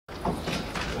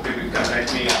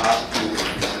may ask you,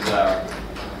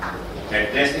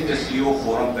 addressing the CEO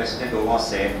forum, President Obama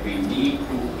said we need to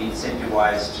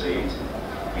incentivize trade,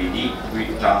 we need to be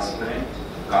transparent,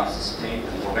 consistent,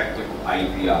 and protective of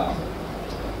IPR.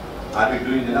 Are we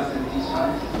doing enough in these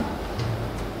fronts?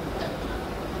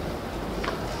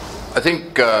 I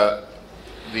think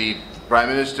the Prime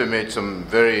Minister made some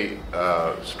very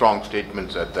strong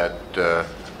statements at that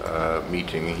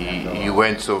meeting. He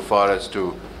went so far as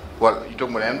to, well, you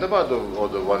talking about Ahmedabad or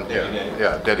the one here?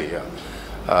 Yeah, Delhi. Yeah.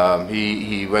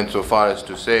 He went so far as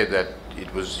to say that he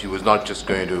was not just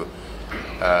going to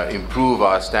improve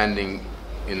our standing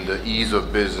in the ease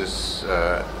of business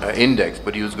index,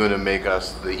 but he was going to make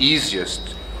us the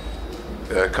easiest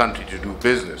country to do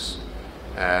business.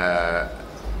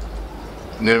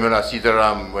 Nirmala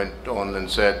Sitaram went on and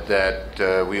said that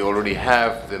we already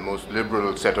have the most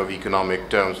liberal set of economic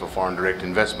terms for foreign direct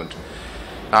investment.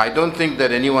 Now, I don't think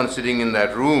that anyone sitting in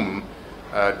that room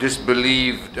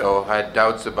disbelieved or had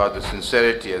doubts about the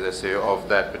sincerity, as I say, of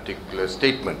that particular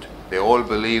statement. They all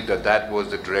believed that that was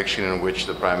the direction in which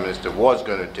the Prime Minister was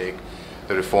going to take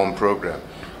the reform program.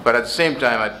 But at the same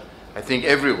time, I think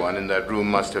everyone in that room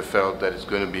must have felt that it's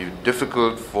going to be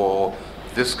difficult for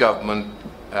this government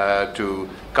to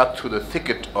cut through the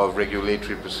thicket of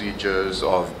regulatory procedures,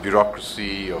 of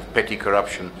bureaucracy, of petty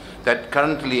corruption that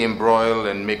currently embroil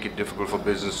and make it difficult for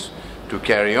business to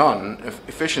carry on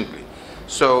efficiently.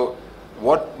 So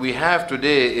what we have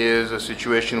today is a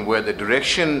situation where the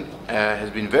direction has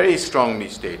been very strongly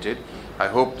stated. I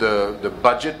hope the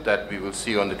budget that we will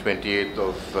see on the 28th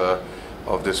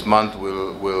of this month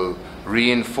will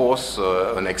reinforce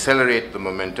and accelerate the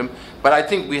momentum. But I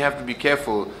think we have to be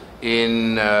careful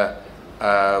in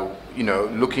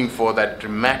looking for that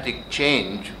dramatic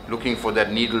change, looking for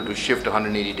that needle to shift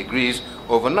 180 degrees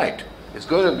overnight. It's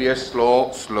going to be a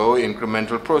slow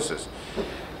incremental process.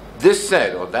 This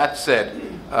said, or that said,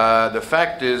 the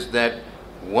fact is that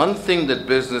one thing that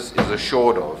business is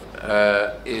assured of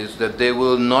is that there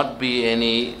will not be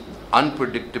any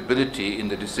unpredictability in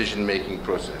the decision-making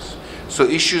process. So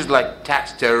issues like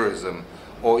tax terrorism,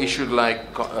 or issues like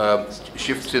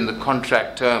shifts in the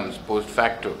contract terms post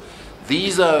facto,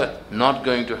 these are not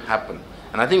going to happen.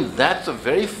 And I think that's a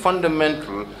very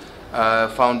fundamental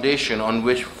foundation on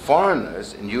which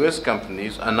foreigners in US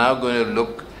companies are now going to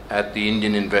look at the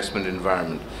Indian investment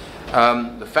environment.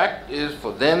 The fact is,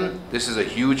 for them, this is a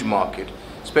huge market,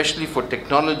 especially for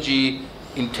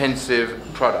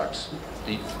technology-intensive products.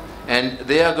 And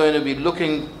they are going to be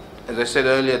looking, as I said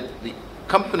earlier, the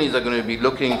companies are going to be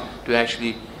looking to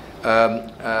actually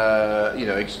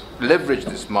leverage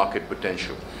this market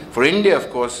potential. For India, of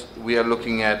course, we are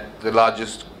looking at the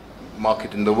largest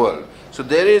market in the world. So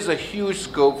there is a huge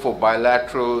scope for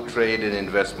bilateral trade and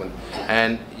investment.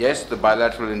 And yes, the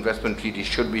bilateral investment treaty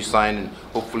should be signed, and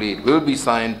hopefully it will be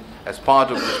signed as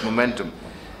part of this momentum.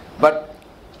 But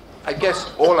I guess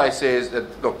all I say is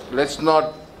that, look, let's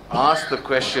not ask the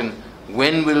question,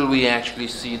 when will we actually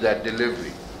see that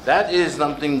delivery? That is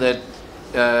something that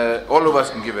all of us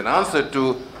can give an answer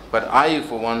to, but I,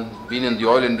 for one, been in the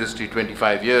oil industry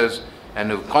 25 years and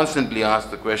have constantly asked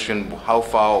the question, how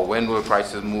far or when will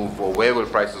prices move or where will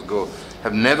prices go,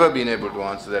 have never been able to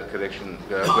answer that question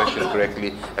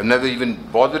correctly, have never even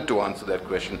bothered to answer that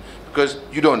question, because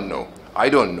you don't know, I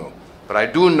don't know. But I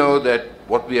do know that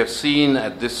what we have seen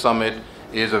at this summit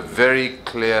is a very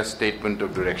clear statement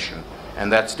of direction.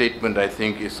 And that statement, I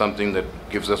think, is something that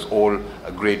gives us all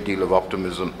a great deal of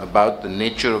optimism about the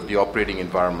nature of the operating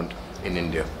environment in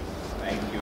India.